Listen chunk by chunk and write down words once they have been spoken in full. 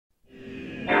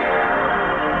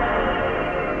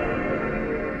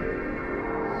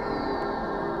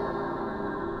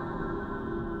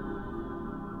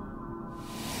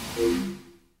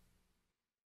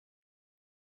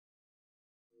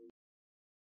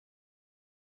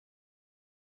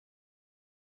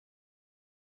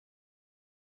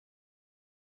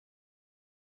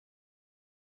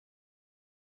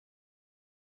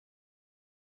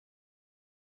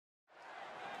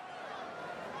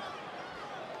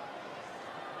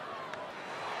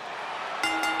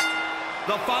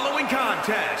The following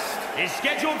contest is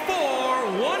scheduled for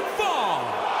one fall.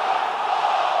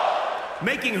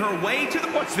 Making her way to the...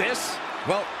 What's this?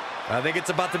 Well, I think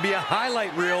it's about to be a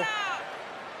highlight reel.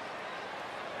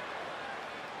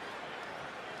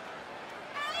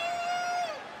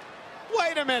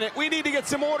 Wait a minute, we need to get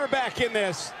some order back in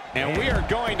this. And we are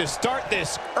going to start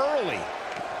this early.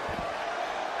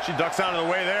 She ducks out of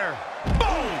the way there.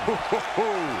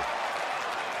 Boom!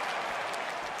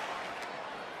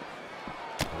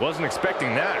 Wasn't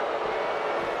expecting that.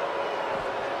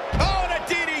 Oh, and a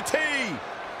DDT!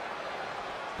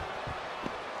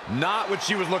 Not what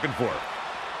she was looking for.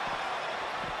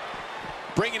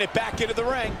 Bringing it back into the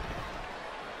ring.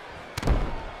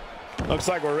 Looks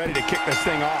like we're ready to kick this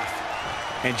thing off.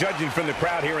 And judging from the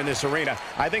crowd here in this arena,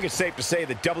 I think it's safe to say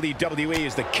that WWE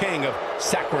is the king of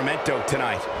Sacramento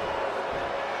tonight.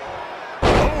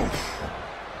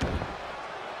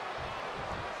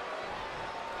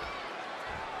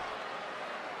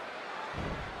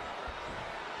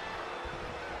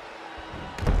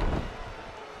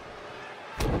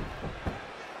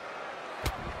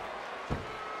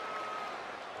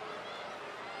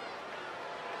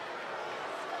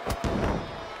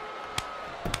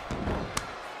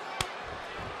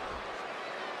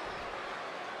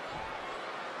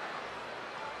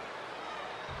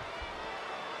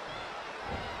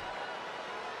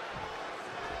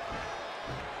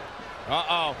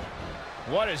 Uh-oh.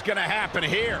 What is going to happen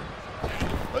here?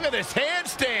 Look at this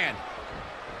handstand.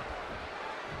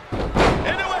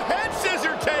 Into a head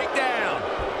scissor takedown.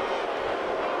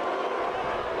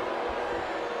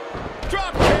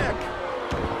 Drop kick.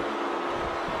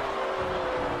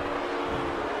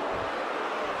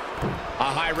 A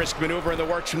high-risk maneuver in the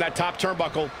works from that top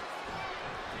turnbuckle.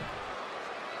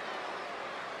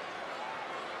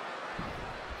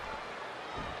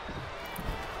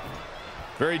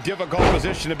 Very difficult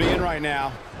position to be in right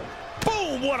now.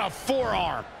 Boom! What a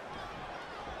forearm.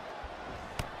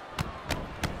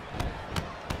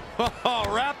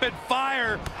 Oh, rapid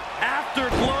fire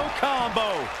afterglow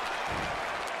combo.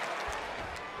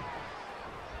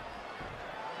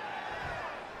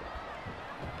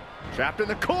 Trapped in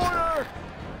the corner.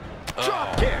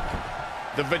 Drop kick.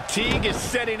 The fatigue is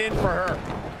setting in for her.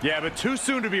 Yeah, but too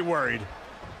soon to be worried.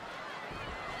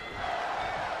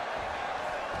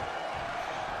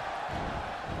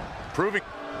 Proving.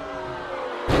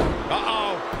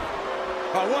 Uh-oh.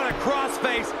 Oh, what a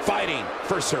crossface. Fighting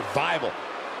for survival.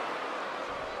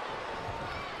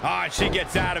 Ah, she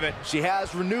gets out of it. She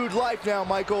has renewed life now,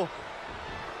 Michael.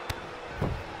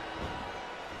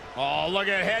 Oh, look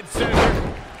at head scissor.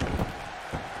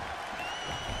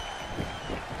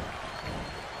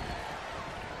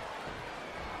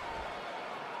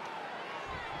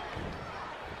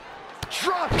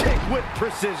 Drop kick with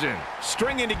precision.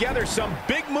 Stringing together some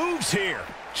big moves here.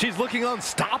 She's looking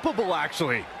unstoppable,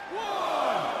 actually.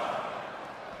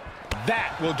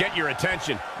 That will get your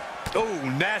attention.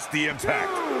 Oh, nasty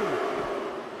impact.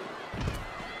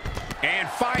 And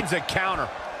finds a counter.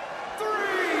 3,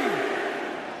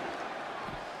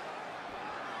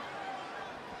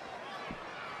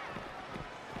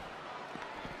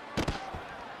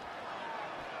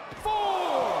 4.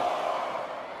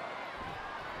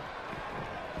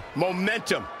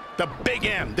 Momentum. The big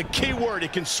M. The key word.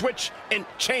 It can switch and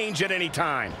change at any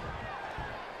time.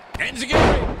 Ends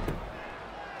again.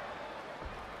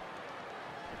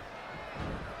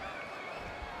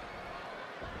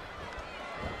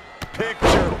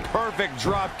 Picture perfect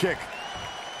drop kick.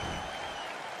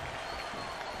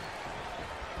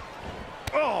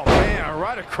 Oh, man,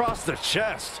 right across the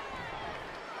chest.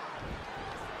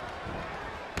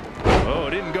 Oh,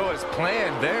 it didn't go as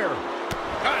planned there.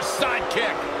 A side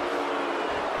kick.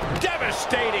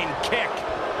 Devastating kick.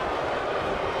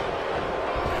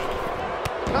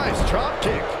 Nice drop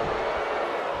kick.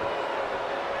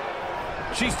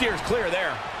 She steers clear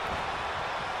there.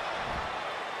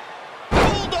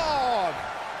 Bulldog.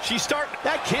 She's starting.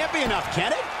 That can't be enough,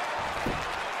 can it?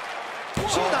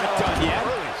 She's not done yet.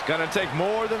 It's gonna take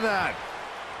more than that.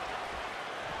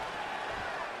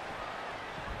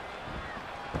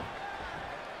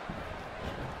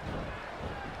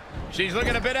 She's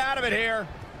looking a bit out of it here.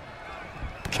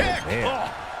 Kick.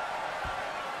 Oh.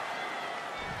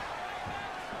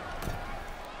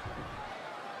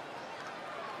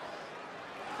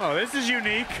 Oh, this is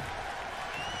unique.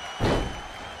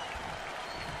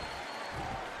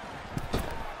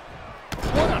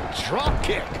 What a drop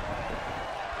kick.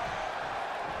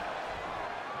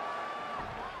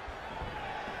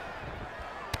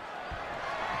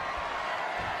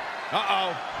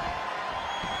 Uh-oh.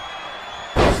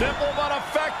 Simple but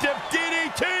effective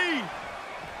DDT.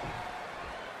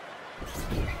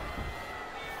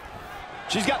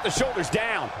 She's got the shoulders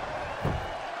down.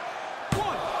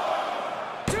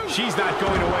 She's not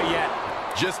going away yet.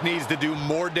 Just needs to do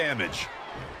more damage.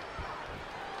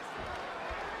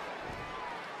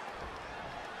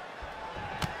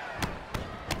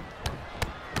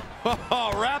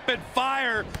 Oh, rapid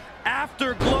fire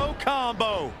afterglow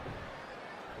combo.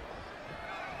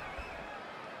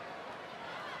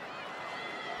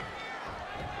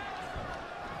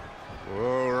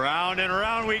 Whoa, round and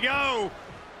round we go.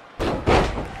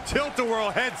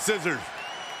 Tilt-a-whirl head scissors.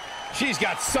 She's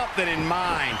got something in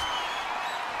mind.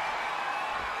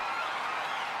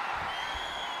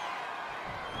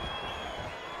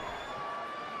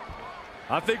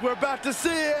 I think we're about to see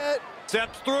it.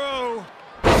 Steps through.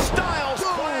 Styles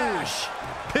clash.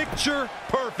 Picture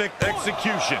perfect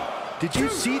execution. Did you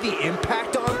see the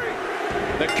impact on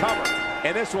it? The cover.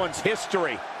 And this one's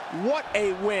history. What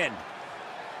a win.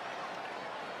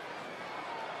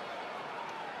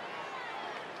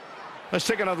 Let's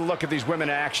take another look at these women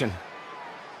in action.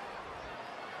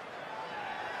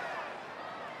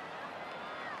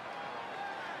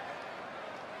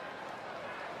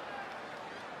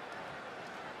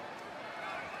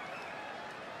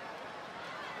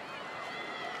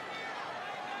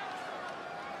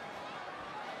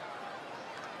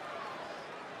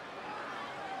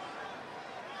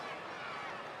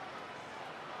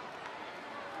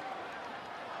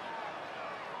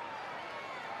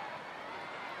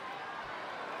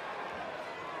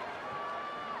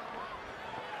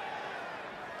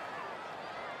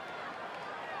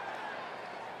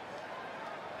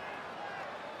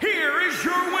 Here is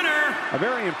your winner. A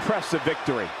very impressive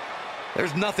victory.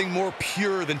 There's nothing more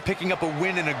pure than picking up a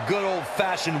win in a good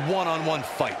old-fashioned one-on-one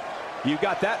fight. You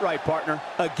got that right, partner.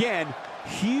 Again,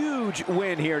 huge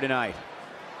win here tonight.